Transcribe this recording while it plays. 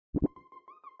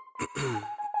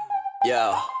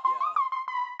Yo,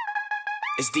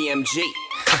 it's DMG.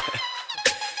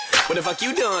 What the fuck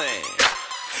you doing?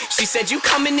 She said you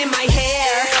coming in my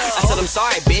hair. I said I'm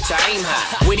sorry bitch, I aim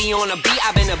high. Witty on a beat,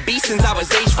 I've been a beast since I was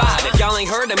age 5. If y'all ain't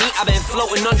heard of me, I've been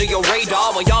floating under your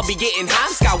radar. While y'all be getting high,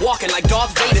 I'm sky walking like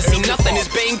Darth Vader. See, nothing is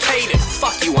being catered.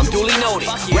 Fuck you, I'm duly noted.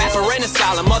 Rapper and a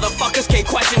scholar, motherfuckers can't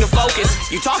question the focus.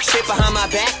 You talk shit behind my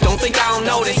back, don't think I don't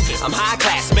notice. I'm high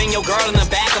class, bang your girl in the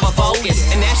back of a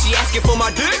Focus. And now she asking for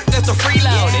my dick, that's a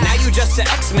freeload. And now you just an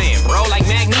X-Man, bro, like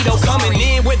Magneto. Coming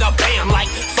in with a bam, like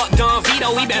fuck Don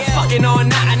Vito. We been fucking all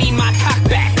night, I need my cock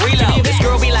back. Reload. This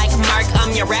girl be like, Mark,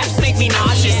 your raps make me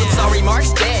nauseous. I'm sorry,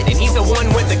 Mark's dead, and he's the one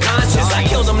with the conscience. I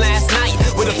killed him last night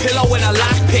with a pillow and a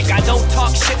lockpick. I don't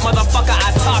talk shit, motherfucker,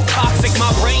 I talk toxic. My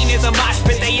brain is a mosh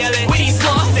pit, they yelling, Witty's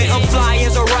lost it. I'm fly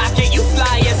as a rocket, you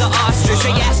fly as an ostrich.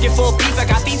 They asking for beef, I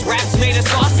got these raps made of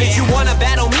sausage. You wanna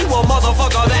battle me? Well,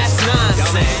 motherfucker, that's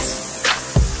nonsense.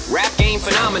 Rap game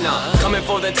phenomenon, coming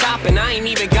for the top and I ain't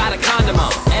even got a condom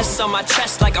on. S on my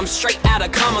chest like I'm straight out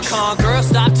of Comic-Con. Girl,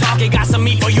 stop talking, got some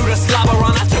meat for you to slobber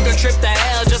on. I took a trip to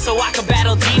hell just so I could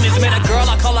battle demons. Met a girl,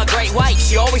 I call her Great White,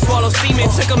 she always swallows semen.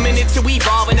 Took a minute to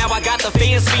evolve and now I got the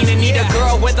fans fiending. Need a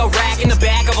girl with a rack in the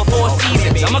back of a Four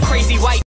Seasons. I'm a crazy white